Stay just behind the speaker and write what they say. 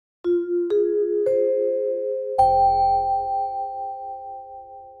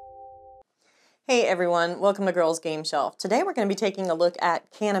Hey everyone, welcome to Girls Game Shelf. Today we're going to be taking a look at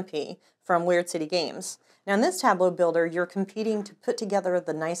Canopy from Weird City Games. Now in this tableau builder, you're competing to put together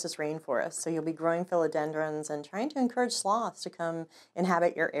the nicest rainforest, so you'll be growing philodendrons and trying to encourage sloths to come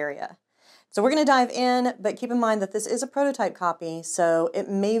inhabit your area. So we're going to dive in, but keep in mind that this is a prototype copy, so it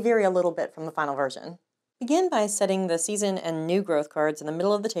may vary a little bit from the final version. Begin by setting the season and new growth cards in the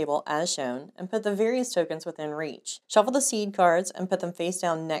middle of the table as shown, and put the various tokens within reach. Shuffle the seed cards and put them face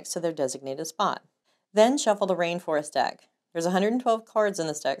down next to their designated spot. Then shuffle the rainforest deck. There's 112 cards in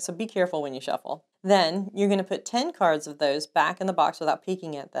this deck, so be careful when you shuffle. Then you're going to put 10 cards of those back in the box without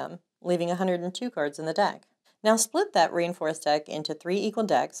peeking at them, leaving 102 cards in the deck. Now split that rainforest deck into 3 equal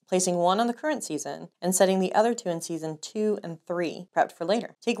decks, placing one on the current season and setting the other 2 in season 2 and 3, prepped for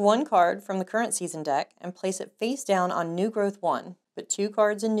later. Take 1 card from the current season deck and place it face down on New Growth 1. Put 2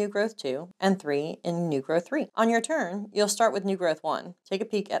 cards in New Growth 2 and 3 in New Growth 3. On your turn, you'll start with New Growth 1. Take a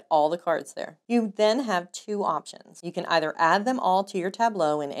peek at all the cards there. You then have 2 options. You can either add them all to your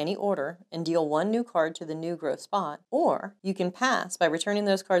tableau in any order and deal 1 new card to the New Growth spot, or you can pass by returning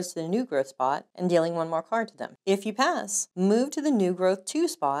those cards to the New Growth spot and dealing 1 more card to them. If you pass, move to the New Growth 2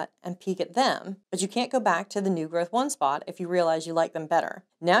 spot and peek at them, but you can't go back to the New Growth 1 spot if you realize you like them better.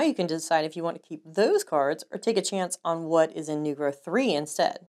 Now you can decide if you want to keep those cards or take a chance on what is in New Growth 3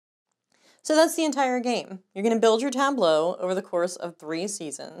 instead. So that's the entire game. You're going to build your tableau over the course of 3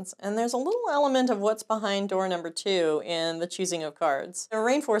 seasons, and there's a little element of what's behind door number 2 in the choosing of cards. The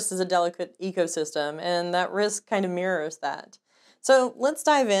rainforest is a delicate ecosystem, and that risk kind of mirrors that. So let's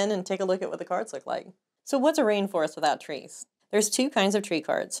dive in and take a look at what the cards look like. So what's a rainforest without trees? There's 2 kinds of tree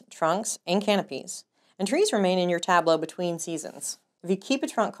cards, trunks and canopies, and trees remain in your tableau between seasons. If you keep a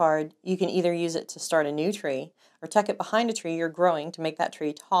trunk card, you can either use it to start a new tree or tuck it behind a tree you're growing to make that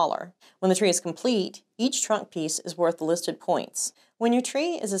tree taller. When the tree is complete, each trunk piece is worth the listed points. When your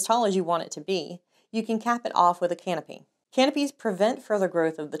tree is as tall as you want it to be, you can cap it off with a canopy. Canopies prevent further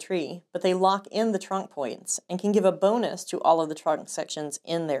growth of the tree, but they lock in the trunk points and can give a bonus to all of the trunk sections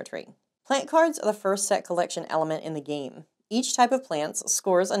in their tree. Plant cards are the first set collection element in the game. Each type of plants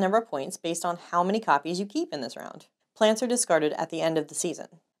scores a number of points based on how many copies you keep in this round. Plants are discarded at the end of the season.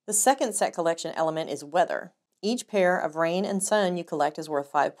 The second set collection element is weather. Each pair of rain and sun you collect is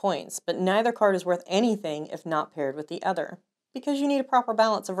worth 5 points, but neither card is worth anything if not paired with the other, because you need a proper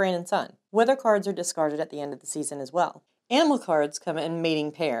balance of rain and sun. Weather cards are discarded at the end of the season as well. Animal cards come in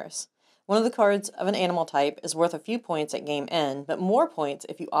mating pairs. One of the cards of an animal type is worth a few points at game end, but more points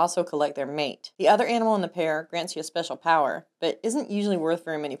if you also collect their mate. The other animal in the pair grants you a special power, but isn't usually worth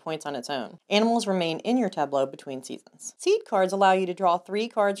very many points on its own. Animals remain in your tableau between seasons. Seed cards allow you to draw 3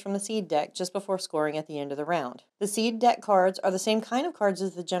 cards from the seed deck just before scoring at the end of the round. The seed deck cards are the same kind of cards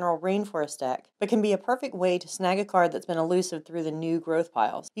as the general rainforest deck, but can be a perfect way to snag a card that's been elusive through the new growth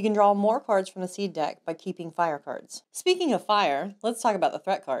piles. You can draw more cards from the seed deck by keeping fire cards. Speaking of fire, let's talk about the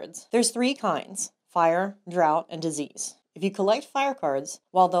threat cards. There's 3 kinds: fire, drought, and disease. If you collect fire cards,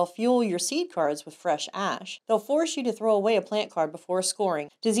 while they'll fuel your seed cards with fresh ash, they'll force you to throw away a plant card before scoring.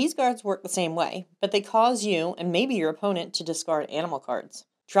 Disease cards work the same way, but they cause you, and maybe your opponent, to discard animal cards.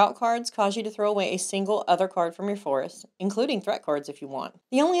 Drought cards cause you to throw away a single other card from your forest, including threat cards if you want.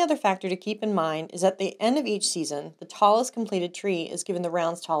 The only other factor to keep in mind is at the end of each season, the tallest completed tree is given the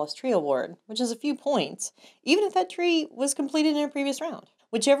round's tallest tree award, which is a few points, even if that tree was completed in a previous round.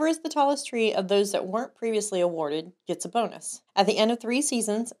 Whichever is the tallest tree of those that weren't previously awarded gets a bonus. At the end of 3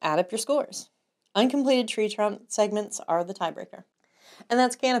 seasons, add up your scores. Uncompleted tree trunk segments are the tiebreaker. And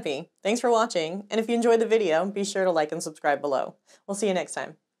that's Canopy. Thanks for watching, and if you enjoyed the video, be sure to like and subscribe below. We'll see you next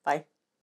time. Bye.